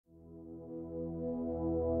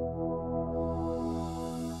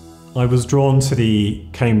I was drawn to the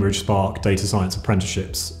Cambridge Spark Data Science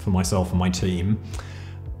Apprenticeships for myself and my team.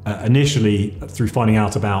 Initially, through finding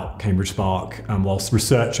out about Cambridge Spark, whilst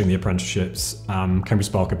researching the apprenticeships, Cambridge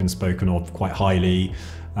Spark had been spoken of quite highly,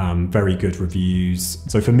 very good reviews.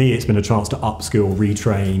 So for me, it's been a chance to upskill,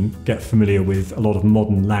 retrain, get familiar with a lot of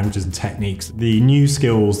modern languages and techniques. The new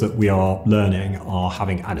skills that we are learning are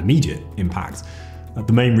having an immediate impact.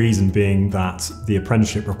 The main reason being that the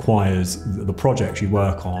apprenticeship requires that the projects you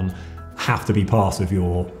work on have to be part of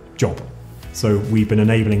your job. So we've been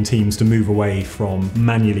enabling teams to move away from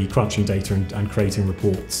manually crunching data and creating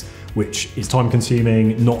reports, which is time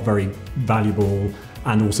consuming, not very valuable,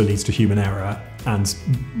 and also leads to human error, and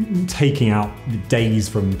taking out days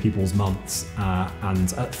from people's months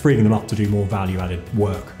and freeing them up to do more value-added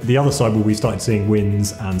work. The other side where we started seeing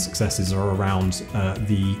wins and successes are around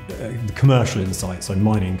the commercial insights, so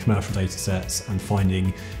mining commercial data sets and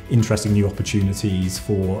finding interesting new opportunities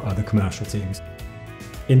for the commercial teams.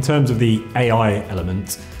 In terms of the AI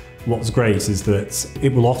element, what's great is that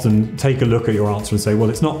it will often take a look at your answer and say, well,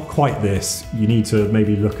 it's not quite this, you need to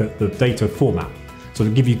maybe look at the data format. So to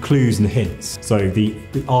give you clues and hints. So the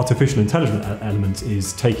artificial intelligence element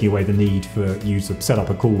is taking away the need for you to set up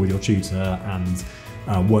a call with your tutor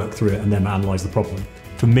and work through it and then analyse the problem.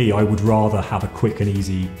 For me, I would rather have a quick and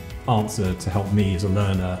easy answer to help me as a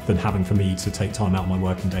learner than having for me to take time out of my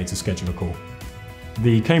working day to schedule a call.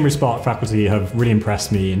 The Cambridge Spark faculty have really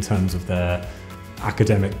impressed me in terms of their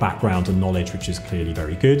academic background and knowledge, which is clearly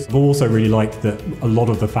very good. I've also really liked that a lot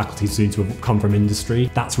of the faculty seem to have come from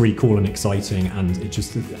industry. That's really cool and exciting, and it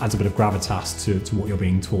just adds a bit of gravitas to what you're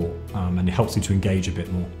being taught, and it helps you to engage a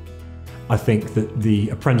bit more. I think that the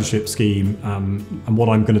apprenticeship scheme, and what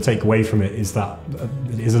I'm going to take away from it is that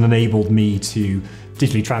it has enabled me to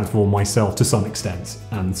digitally transform myself to some extent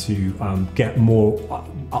and to get more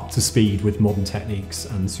up to speed with modern techniques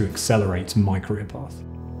and to accelerate my career path.